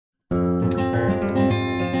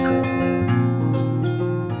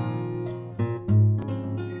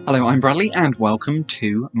Hello, I'm Bradley and welcome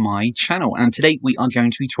to my channel, and today we are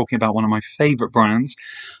going to be talking about one of my favourite brands,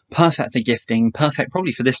 perfect for gifting, perfect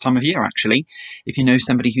probably for this time of year actually, if you know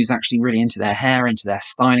somebody who's actually really into their hair, into their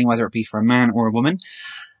styling, whether it be for a man or a woman,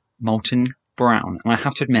 Molton Brown. And I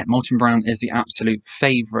have to admit, Molton Brown is the absolute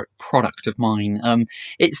favourite product of mine.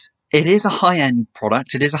 It is a high-end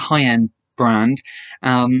product, it is a high-end brand,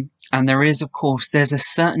 and there is, of course, there's a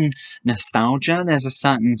certain nostalgia, there's a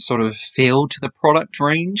certain sort of feel to the product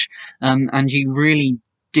range, and you really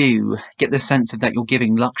do get the sense of that you're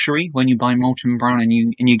giving luxury when you buy Molton Brown and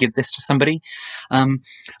you give this to somebody.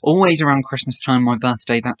 Always around Christmas time, my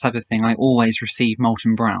birthday, that type of thing, I always receive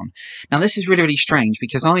Molton Brown. Now this is really, really strange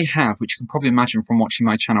because I have, which you can probably imagine from watching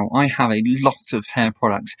my channel, I have a lot of hair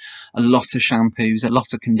products, a lot of shampoos, a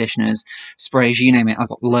lot of conditioners, sprays, you name it. I've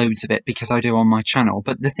got loads of it because I do on my channel.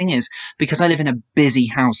 But the thing is, because I live in a busy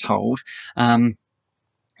household,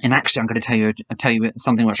 and actually, I'm going to tell you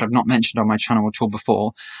something which I've not mentioned on my channel at all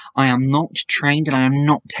before. I am not trained, and I am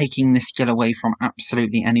not taking this skill away from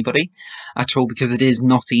absolutely anybody at all, because it is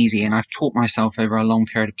not easy, and I've taught myself over a long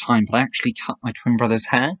period of time. But I actually cut my twin brother's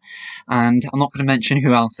hair, and I'm not going to mention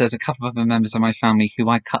who else. There's a couple of other members of my family who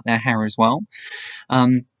I cut their hair as well.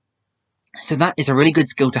 So that is a really good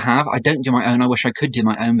skill to have. I don't do my own. I wish I could do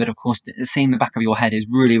my own, but of course, seeing the back of your head is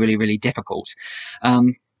really, really, really difficult.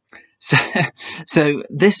 So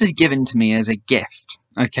this was given to me as a gift,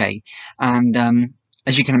 okay, and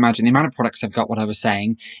as you can imagine, the amount of products I've got, what I was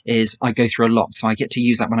saying, is I go through a lot, so I get to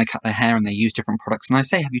use that when I cut their hair and they use different products, and I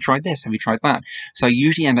say, have you tried this, have you tried that? So I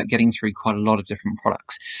usually end up getting through quite a lot of different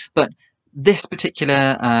products, but this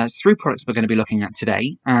particular 3 products we're going to be looking at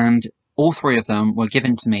today, and all 3 of them were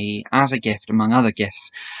given to me as a gift, among other gifts,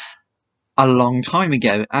 a long time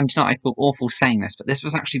ago. And you know, I feel awful saying this, but this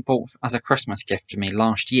was actually bought as a Christmas gift to me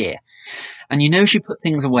last year. And you know, you put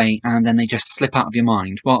things away and then they just slip out of your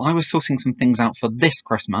mind. Well, I was sorting some things out for this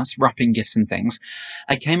Christmas, wrapping gifts and things.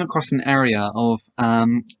 I came across an area of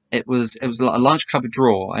it was a large cupboard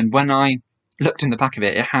drawer, and when I looked in the back of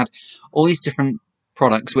it, it had all these different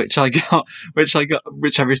products which I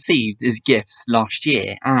received as gifts last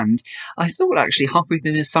year. And I thought, actually, halfway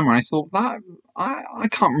through this summer, I thought that I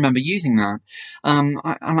can't remember using that, and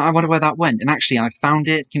I wonder where that went. And actually, I found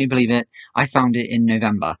it. Can you believe it? I found it in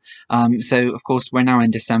November. So of course we're now in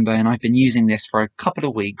December, and I've been using this for a couple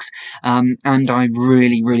of weeks, and I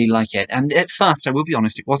really, really like it. And at first, I will be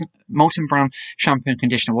honest, it wasn't Molton Brown shampoo and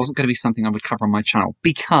conditioner wasn't going to be something I would cover on my channel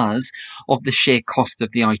because of the sheer cost of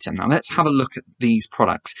the item. Now let's have a look at these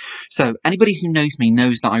products. So anybody who knows me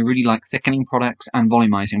knows that I really like thickening products and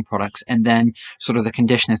volumizing products, and then sort of the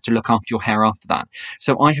conditioners to look after your hair after that.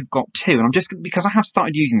 So I have got 2, and I'm just, because I have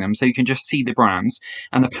started using them, so you can just see the brands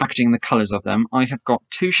and the packaging and the colours of them. I have got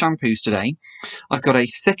 2 shampoos today. I've got a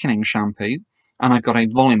thickening shampoo, and I've got a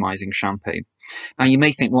volumizing shampoo. Now you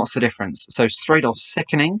may think, what's the difference? So straight off,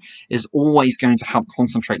 thickening is always going to help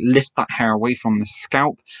concentrate, lift that hair away from the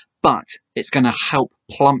scalp, but it's going to help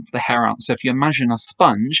plump the hair out. So if you imagine a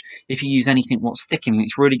sponge, if you use anything what's thickening,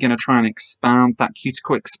 it's really going to try and expand that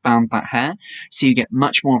cuticle, expand that hair. So you get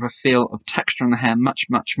much more of a feel of texture in the hair, much,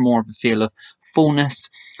 much more of a feel of fullness,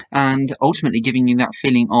 and ultimately giving you that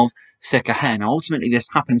feeling of thicker hair. Now ultimately this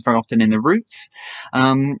happens very often in the roots,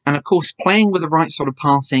 and of course playing with the right sort of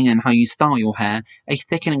passing and how you style your hair, a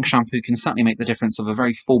thickening shampoo can certainly make the difference of a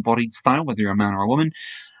very full-bodied style, whether you're a man or a woman.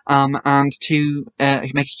 And to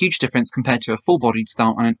make a huge difference compared to a full-bodied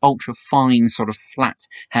style and an ultra-fine sort of flat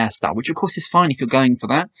hairstyle, which of course is fine if you're going for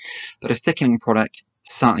that, but a thickening product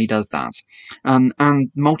certainly does that. And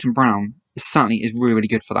Molton Brown certainly is really, really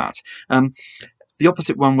good for that. The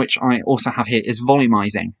opposite one, which I also have here, is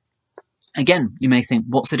volumizing. Again, you may think,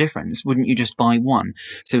 what's the difference? Wouldn't you just buy one?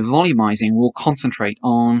 So volumizing will concentrate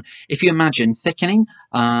on, if you imagine thickening,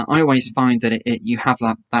 I always find that you have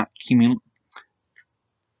that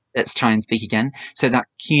let's try and speak again. So that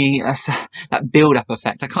build-up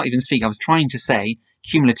effect. I can't even speak. I was trying to say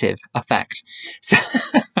cumulative effect. So,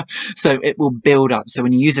 so it will build up. So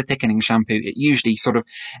when you use a thickening shampoo, it usually sort of,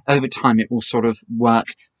 over time, it will sort of work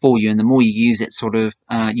for you. And the more you use it, sort of,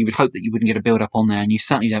 you would hope that you wouldn't get a build-up on there. And you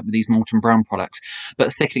certainly don't with these Molton Brown products.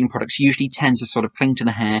 But thickening products usually tend to sort of cling to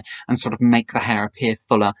the hair and sort of make the hair appear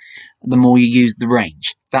fuller the more you use the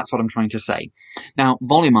range. That's what I'm trying to say. Now,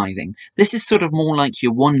 volumizing. This is sort of more like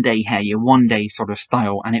your one-day hair, your one-day sort of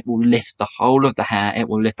style, and it will lift the whole of the hair. It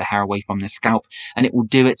will lift the hair away from the scalp, and it will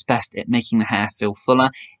do its best at making the hair feel fuller.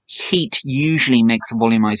 Heat usually makes a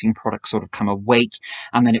volumizing product sort of come awake,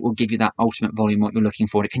 and then it will give you that ultimate volume, what you're looking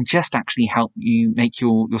for. It can just actually help you make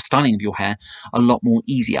your styling of your hair a lot more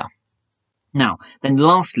easier. Now, then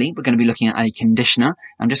lastly, we're going to be looking at a conditioner.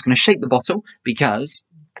 I'm just going to shake the bottle because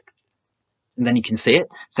and then you can see it.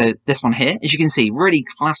 So this one here, as you can see, really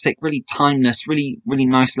classic, really timeless, really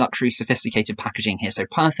nice luxury sophisticated packaging here, so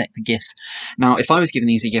perfect for gifts. Now if I was giving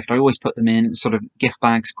these a gift, I always put them in sort of gift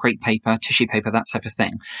bags, crepe paper, tissue paper, that type of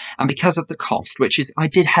thing. And because of the cost, which is, I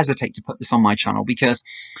did hesitate to put this on my channel because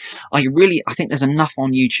I think there's enough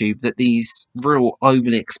on YouTube that these real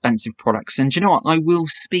overly expensive products, and you know what, I will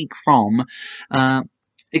speak from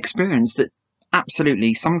experience that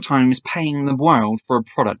absolutely, sometimes paying the world for a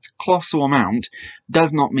product, colossal amount,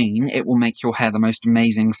 does not mean it will make your hair the most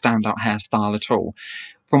amazing standout hairstyle at all.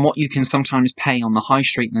 From what you can sometimes pay on the high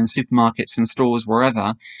street and in supermarkets and stores,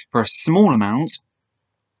 wherever, for a small amount,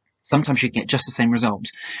 sometimes you can get just the same result.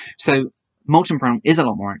 So Molton Brown is a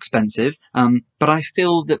lot more expensive, but I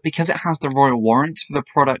feel that because it has the royal warrant for the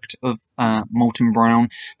product of Molton Brown,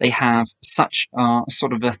 they have such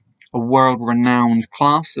sort of a world-renowned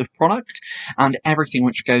class of product, and everything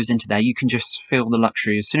which goes into there, you can just feel the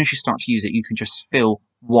luxury. As soon as you start to use it, you can just feel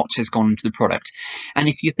what has gone into the product. And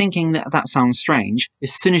if you're thinking that that sounds strange,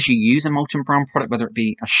 as soon as you use a Molton Brown product, whether it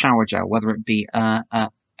be a shower gel, whether it be a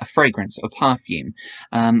fragrance, a perfume,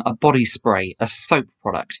 a body spray, a soap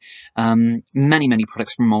product, many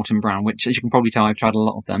products from Molton Brown, which, as you can probably tell, I've tried a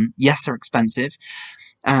lot of them. Yes, they're expensive.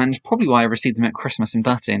 And probably why I receive them at Christmas and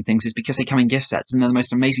birthday and things is because they come in gift sets and they're the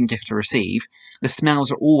most amazing gift to receive. The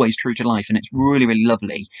smells are always true to life and it's really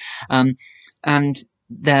lovely. And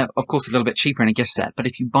they're, of course, a little bit cheaper in a gift set, but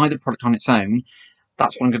if you buy the product on its own,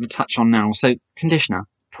 that's what I'm going to touch on now. So conditioner,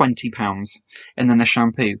 £20, and then the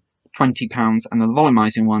shampoo, £20, and the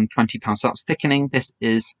volumizing one, £20. So that's thickening. This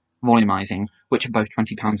is volumizing, which are both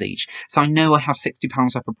 £20 each. So I know I have £60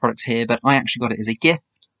 worth of products here, but I actually got it as a gift.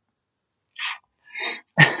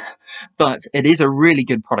 But it is a really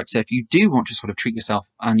good product. So if you do want to sort of treat yourself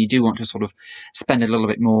and you do want to sort of spend a little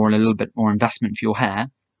bit more and a little bit more investment for your hair,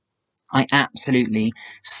 I absolutely,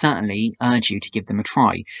 certainly urge you to give them a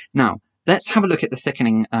try. Now, let's have a look at the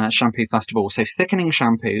thickening shampoo first of all. So thickening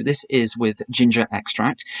shampoo, this is with ginger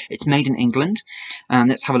extract. It's made in England. And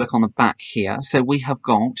let's have a look on the back here. So we have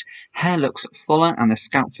got hair looks fuller and the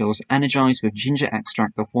scalp feels energized with ginger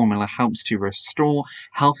extract. The formula helps to restore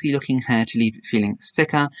healthy looking hair to leave it feeling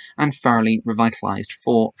thicker and thoroughly revitalized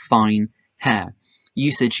for fine hair.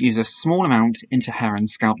 Usage: use a small amount into hair and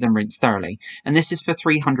scalp, then rinse thoroughly. And this is for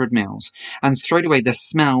 300 ml. And straight away, the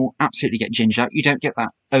smell, absolutely get ginger. You don't get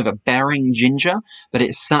that overbearing ginger, but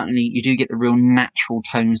it's certainly, you do get the real natural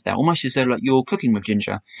tones there, almost as though like you're cooking with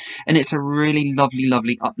ginger. And it's a really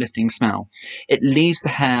lovely uplifting smell. It leaves the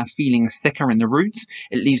hair feeling thicker in the roots,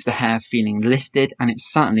 it leaves the hair feeling lifted, and it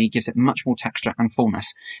certainly gives it much more texture and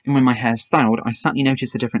fullness. And when my hair's styled, I certainly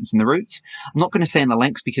notice the difference in the roots. I'm not going to say in the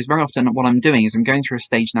lengths, because very often what I'm doing is I'm going through a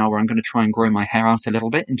stage now where I'm going to try and grow my hair out a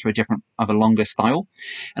little bit into a longer style,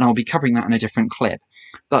 and I'll be covering that in a different clip.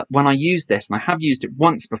 But when I use this, and I have used it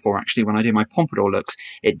once before actually when I do my pompadour looks,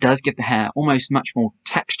 it does give the hair almost much more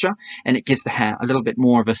texture, and it gives the hair a little bit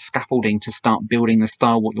more of a scaffolding to start building the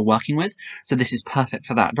style what you're working with. So this is perfect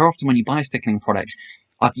for that. Very often when you buy a thickening product,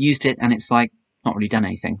 I've used it and it's like not really done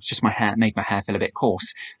anything. It's just made my hair feel a bit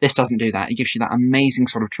coarse. This doesn't do that. It gives you that amazing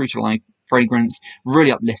sort of true to life fragrance,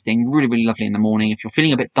 really uplifting, really lovely in the morning. If you're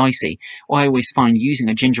feeling a bit dicey, I always find using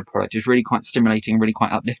a ginger product is really quite stimulating, really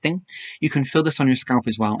quite uplifting. You can feel this on your scalp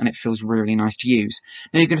as well, and it feels really nice to use.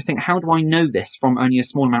 Now you're going to think, how do I know this from only a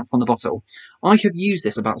small amount from the bottle? I have used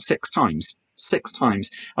this about 6 times. 6 times.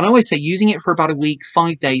 And I always say using it for about a week,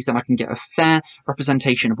 5 days, then I can get a fair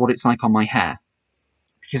representation of what it's like on my hair.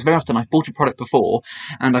 Because very often I've bought a product before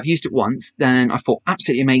and I've used it once, then I thought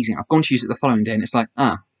absolutely amazing. I've gone to use it the following day and it's like,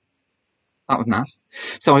 that was naff.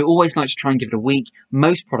 So I always like to try and give it a week.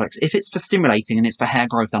 Most products, if it's for stimulating and it's for hair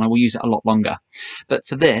growth, then I will use it a lot longer. But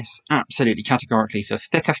for this, absolutely categorically for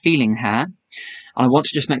thicker feeling hair, and I want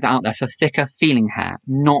to just make that out there, for thicker feeling hair,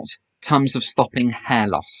 not terms of stopping hair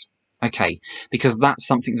loss. Okay, because that's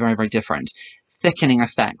something very different. Thickening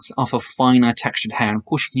effects are for finer textured hair, and of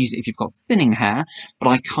course you can use it if you've got thinning hair, but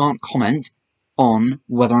I can't comment on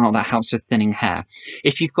whether or not that helps with thinning hair.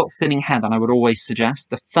 If you've got thinning hair, then I would always suggest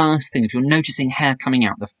the first thing, if you're noticing hair coming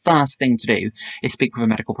out, the first thing to do is speak with a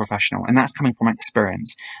medical professional, and that's coming from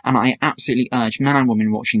experience. And I absolutely urge men and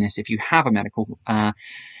women watching this, if you have a medical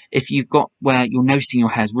if you've got where you're noticing your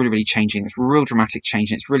hair is really changing, it's real dramatic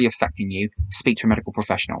change, and it's really affecting you, speak to a medical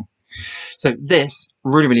professional. So this,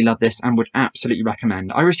 really, really love this and would absolutely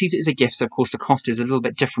recommend. I received it as a gift, so of course the cost is a little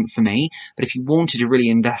bit different for me, but if you wanted to really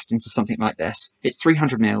invest into something like this, it's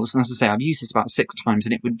 300 mils, and as I say, I've used this about 6 times,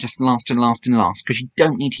 and it would just last and last and last, because you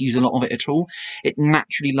don't need to use a lot of it at all. It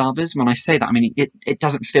naturally lathers. When I say that, I mean, it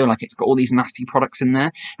doesn't feel like it's got all these nasty products in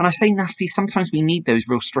there, and I say nasty, sometimes we need those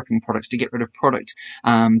real stripping products to get rid of product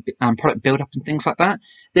build-up and things like that.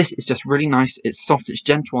 This is just really nice, it's soft, it's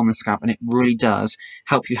gentle on the scalp, and it really does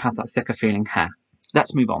help you have that thicker feeling hair.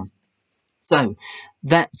 Let's move on. So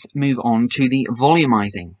let's move on to the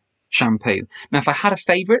Volumising shampoo. Now, if I had a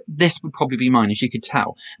favourite, this would probably be mine, as you could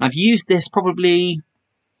tell. And I've used this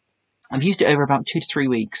I've used it over about 2 to 3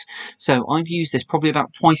 weeks. So I've used this probably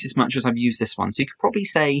about twice as much as I've used this one. So you could probably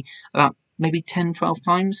say about maybe 10, 12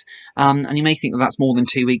 times. And you may think that that's more than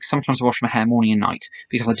 2 weeks. Sometimes I wash my hair morning and night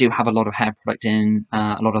because I do have a lot of hair product in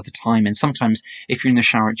a lot of the time. And sometimes if you're in the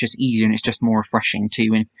shower, it's just easier and it's just more refreshing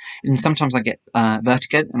too. And sometimes I get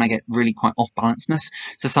vertigo and I get really quite off balanceness.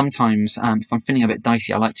 So sometimes if I'm feeling a bit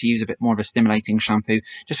dicey, I like to use a bit more of a stimulating shampoo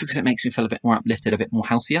just because it makes me feel a bit more uplifted, a bit more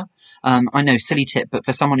healthier. I know, silly tip, but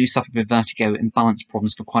for someone who suffered with vertigo and balance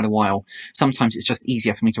problems for quite a while, sometimes it's just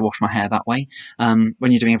easier for me to wash my hair that way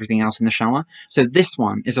when you're doing everything else in the shower. So this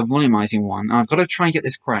one is a volumizing one. I've got to try and get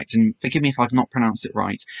this correct, and forgive me if I've not pronounced it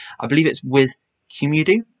right. I believe it's with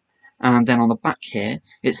Cumudu, and then on the back here,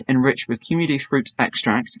 it's enriched with Cumudu fruit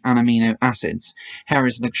extract and amino acids. Hair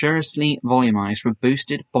is luxuriously volumized with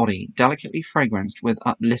boosted body, delicately fragranced with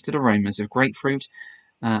uplifted aromas of grapefruit,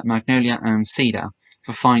 magnolia and cedar.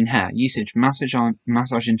 For fine hair, usage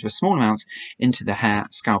massage into small amounts into the hair,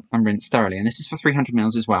 scalp, and rinse thoroughly. And this is for 300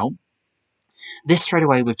 ml as well. This straight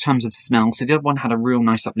away with terms of smell, so the other one had a real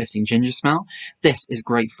nice uplifting ginger smell. This is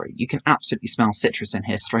grapefruit. You can absolutely smell citrus in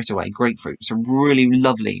here straight away. Grapefruit. It's a really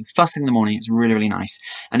lovely. First thing in the morning, it's really, really nice.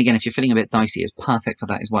 And again, if you're feeling a bit dicey, it's perfect for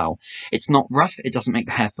that as well. It's not rough. It doesn't make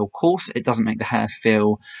the hair feel coarse. It doesn't make the hair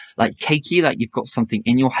feel like cakey, like you've got something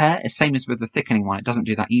in your hair. It's same as with the thickening one. It doesn't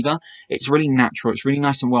do that either. It's really natural. It's really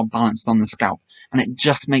nice and well balanced on the scalp. And it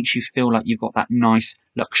just makes you feel like you've got that nice,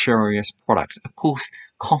 luxurious product. Of course,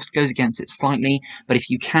 cost goes against it slightly, but if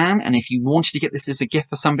you can, and if you wanted to get this as a gift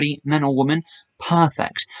for somebody, man or woman,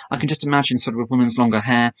 perfect. I can just imagine sort of with women's longer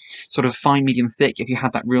hair, sort of fine, medium, thick, if you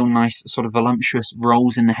had that real nice sort of voluptuous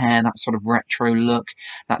rolls in the hair, that sort of retro look,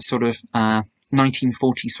 that sort of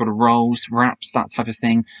 1940s sort of rolls, wraps, that type of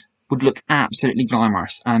thing, would look absolutely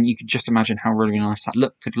glamorous, and you could just imagine how really nice that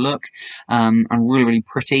look could look, and really, really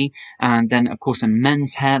pretty. And then, of course, in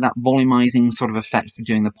men's hair, that volumizing sort of effect for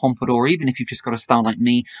doing the pompadour, even if you've just got a style like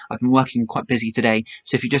me. I've been working quite busy today,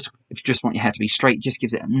 so if you just want your hair to be straight, it just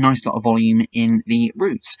gives it a nice lot of volume in the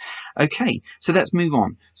roots. Okay, so let's move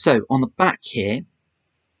on. So on the back here,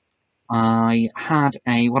 I had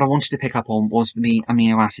what I wanted to pick up on was the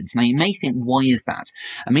amino acids. Now, you may think, why is that?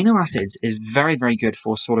 Amino acids is very, very good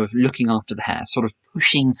for sort of looking after the hair, sort of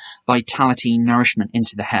pushing vitality, nourishment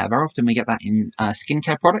into the hair. Very often we get that in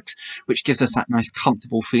skincare products, which gives us that nice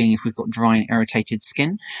comfortable feeling if we've got dry and irritated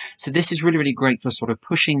skin. So this is really, really great for sort of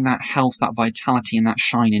pushing that health, that vitality and that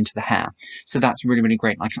shine into the hair. So that's really, really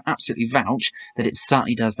great. And I can absolutely vouch that it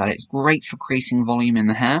certainly does that. It's great for creating volume in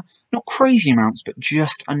the hair. Not crazy amounts, but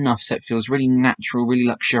just enough so it feels really natural, really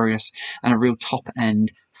luxurious, and a real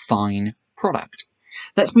top-end fine product.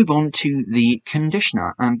 Let's move on to the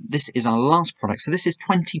conditioner, and this is our last product. So this is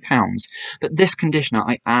 £20, but this conditioner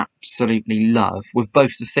I absolutely love with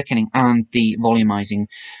both the thickening and the volumizing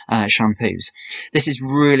shampoos. This is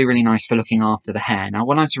really, really nice for looking after the hair. Now,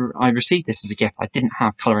 when I received this as a gift, I didn't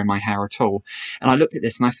have colour in my hair at all, and I looked at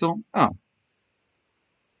this and I thought, oh,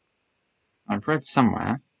 I've read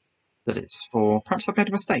somewhere that it's for, perhaps I've made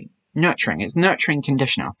a mistake, nurturing. It's nurturing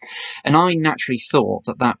conditioner. And I naturally thought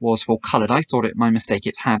that that was for coloured. I thought my mistake,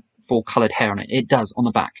 it's had for coloured hair on it. It does on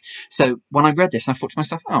the back. So when I read this, I thought to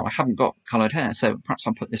myself, oh, I haven't got coloured hair, so perhaps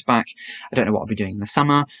I'll put this back. I don't know what I'll be doing in the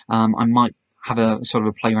summer. I might have a sort of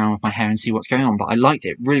a play around with my hair and see what's going on, but I liked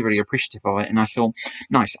it, really, really appreciative of it, and I thought,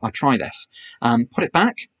 nice, I'll try this. Put it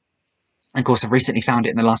back. Of course, I've recently found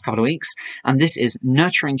it in the last couple of weeks, and this is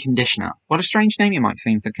Nurturing Conditioner. What a strange name you might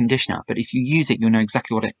think for conditioner, but if you use it, you'll know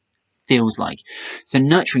exactly what it feels like. So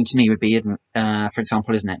nurturing to me would be, for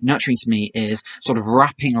example, isn't it? Nurturing to me is sort of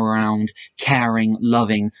wrapping around, caring,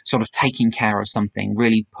 loving, sort of taking care of something,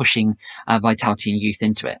 really pushing vitality and youth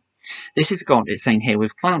into it. This has got, it's saying here,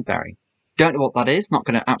 with cloudberry. Don't know what that is, not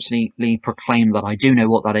going to absolutely proclaim that I do know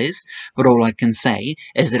what that is, but all I can say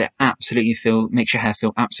is that it absolutely makes your hair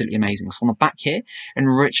feel absolutely amazing. So on the back here,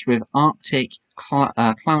 enriched with Arctic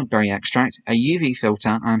cloudberry extract, a UV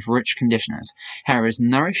filter, and rich conditioners. Hair is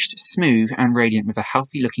nourished, smooth, and radiant with a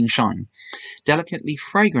healthy-looking shine. Delicately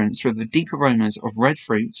fragranced with the deep aromas of red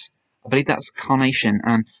fruits. I believe that's carnation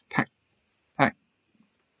and I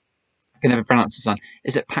can never pronounce this one.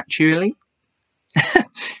 Is it patchouli?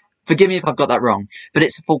 Forgive me if I've got that wrong, but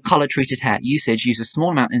it's for colour-treated hair. Usage: use a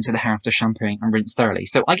small amount into the hair after shampooing and rinse thoroughly.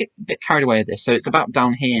 So I get a bit carried away with this, so it's about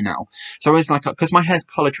down here now. So I was like, because my hair's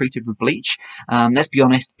colour-treated with bleach, let's be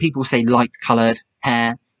honest, people say light-coloured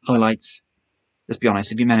hair, highlights. Let's be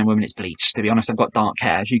honest, if you're men and women, it's bleach. To be honest, I've got dark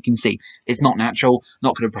hair, as you can see. It's not natural,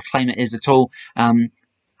 not going to proclaim it is at all.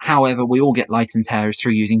 However, we all get lightened hair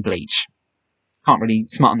through using bleach. Can't really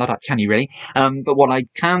smarten that up, can you really? But what I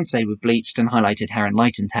can say with bleached and highlighted hair and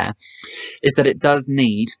lightened hair is that it does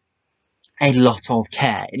need a lot of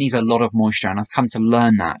care. It needs a lot of moisture, and I've come to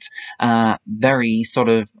learn that very sort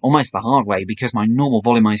of almost the hard way, because my normal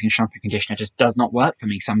volumizing shampoo conditioner just does not work for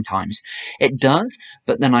me sometimes. It does,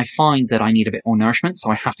 but then I find that I need a bit more nourishment,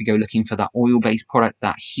 so I have to go looking for that oil-based product,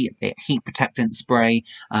 that heat protectant spray,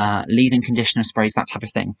 leave-in conditioner sprays, that type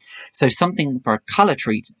of thing. So something for a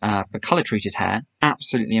colour-treated hair,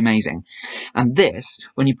 absolutely amazing. And this,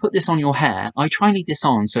 when you put this on your hair, I try and leave this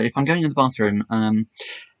on. So if I'm going in the bathroom,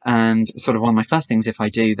 and sort of one of my first things, if I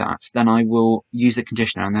do that, then I will use the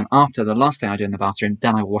conditioner, and then after the last thing I do in the bathroom,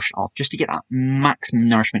 then I wash it off, just to get that maximum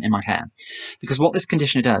nourishment in my hair. Because what this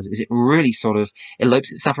conditioner does is it really sort of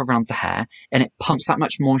elopes itself around the hair, and it pumps that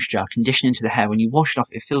much moisture, condition into the hair. When you wash it off,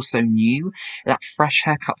 it feels so new, that fresh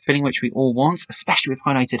haircut feeling which we all want, especially with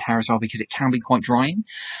highlighted hair as well, because it can be quite drying.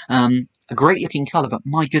 A great looking colour, but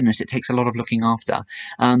my goodness, it takes a lot of looking after.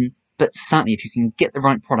 But certainly, if you can get the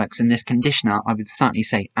right products in this conditioner, I would certainly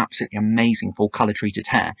say absolutely amazing for colour-treated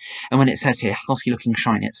hair. And when it says here, healthy-looking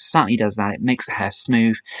shine, it certainly does that. It makes the hair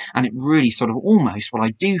smooth, and it really sort of almost, what I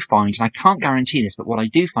do find, and I can't guarantee this, but what I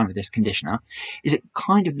do find with this conditioner is it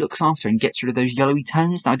kind of looks after and gets rid of those yellowy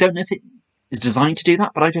tones. Now, I don't know if it is designed to do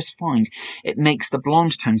that, but I just find it makes the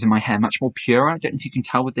blonde tones in my hair much more purer. I don't know if you can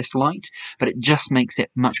tell with this light, but it just makes it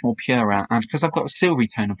much more purer. And because I've got a silvery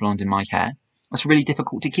tone of blonde in my hair, that's really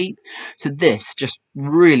difficult to keep. So this just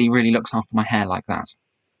really, really looks after my hair like that.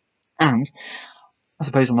 And I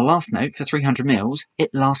suppose on the last note, for 300 mils, it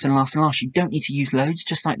lasts and lasts and lasts. You don't need to use loads,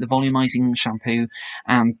 just like the volumizing shampoo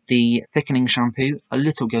and the thickening shampoo. A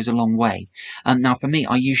little goes a long way. Now, for me,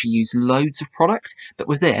 I usually use loads of product, but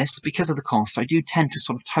with this, because of the cost, I do tend to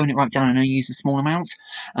sort of tone it right down and only use a small amount.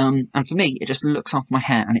 And for me, it just looks after my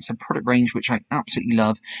hair, and it's a product range which I absolutely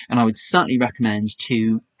love, and I would certainly recommend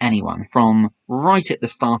to anyone, from right at the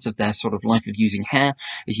start of their sort of life of using hair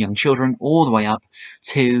as young children, all the way up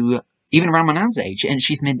to even around my nan's age, and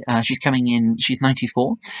she's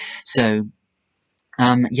 94, so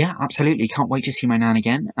yeah, absolutely. Can't wait to see my nan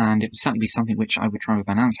again, and it would certainly be something which I would try with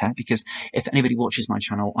my nan's hair, because if anybody watches my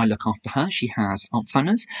channel, I look after her. She has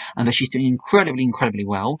Alzheimer's, but she's doing incredibly, incredibly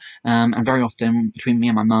well, and very often, between me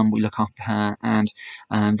and my mum, we look after her, and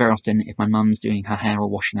very often, if my mum's doing her hair or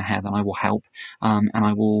washing her hair, then I will help, and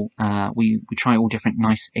I will, we try all different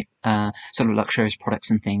nice, sort of luxurious products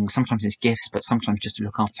and things. Sometimes it's gifts, but sometimes just to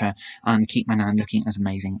look after her and keep my nan looking as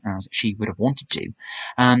amazing as she would have wanted to.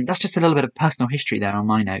 That's just a little bit of personal history there on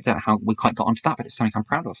my note. Don't know how we quite got onto that, but it's something I'm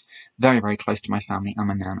proud of. Very, very close to my family and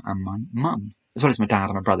my nan and my mum, as well as my dad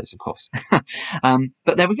and my brothers, of course.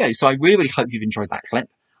 But there we go. So I really, really hope you've enjoyed that clip.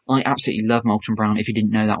 I absolutely love Molton Brown. If you didn't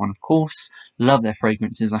know that one, of course. Love their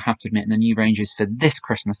fragrances, I have to admit. And the new ranges for this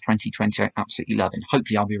Christmas 2020, I absolutely love. And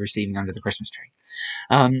hopefully I'll be receiving under the Christmas tree.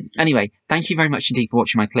 Anyway, thank you very much indeed for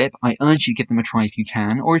watching my clip. I urge you to give them a try if you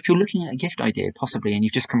can. Or if you're looking at a gift idea, possibly, and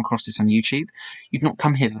you've just come across this on YouTube, you've not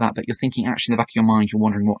come here for that, but you're thinking actually in the back of your mind, you're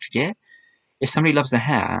wondering what to get. If somebody loves their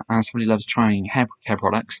hair and somebody loves trying hair care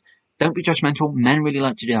products, don't be judgmental. Men really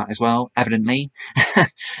like to do that as well, evidently.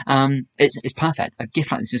 It's perfect. A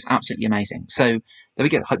gift like this is absolutely amazing. So there we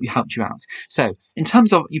go. Hope you helped you out. So in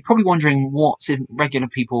terms of, you're probably wondering what's regular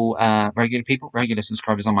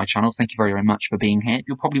subscribers on my channel. Thank you very, very much for being here.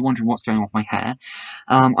 You're probably wondering what's going on with my hair.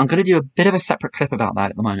 I'm going to do a bit of a separate clip about that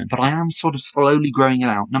at the moment, but I am sort of slowly growing it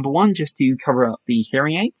out. Number one, just to cover up the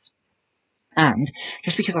hearing aids. And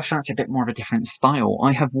just because I fancy a bit more of a different style,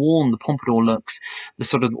 I have worn the pompadour looks, the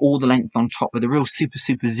sort of all the length on top with a real super,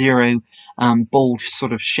 super zero, bold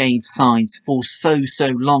sort of shaved sides for so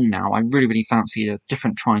long now. I really, really fancy a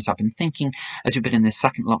different try. So I've been thinking as we've been in this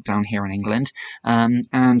second lockdown here in England, and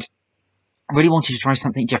I really wanted to try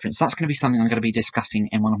something different. So that's going to be something I'm going to be discussing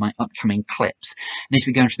in one of my upcoming clips. And as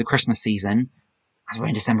we go into the Christmas season, as we're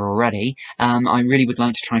in December already, I really would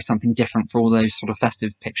like to try something different for all those sort of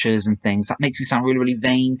festive pictures and things. That makes me sound really, really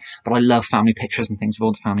vain, but I love family pictures and things with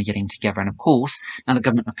all the family getting together. And of course, now the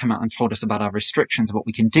government have come out and told us about our restrictions of what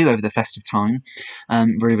we can do over the festive time,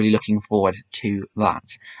 really, really looking forward to that.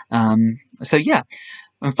 So yeah.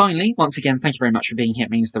 And finally, once again, thank you very much for being here.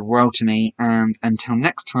 It means the world to me. And until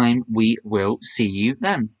next time, we will see you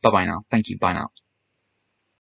then. Bye bye now. Thank you. Bye now.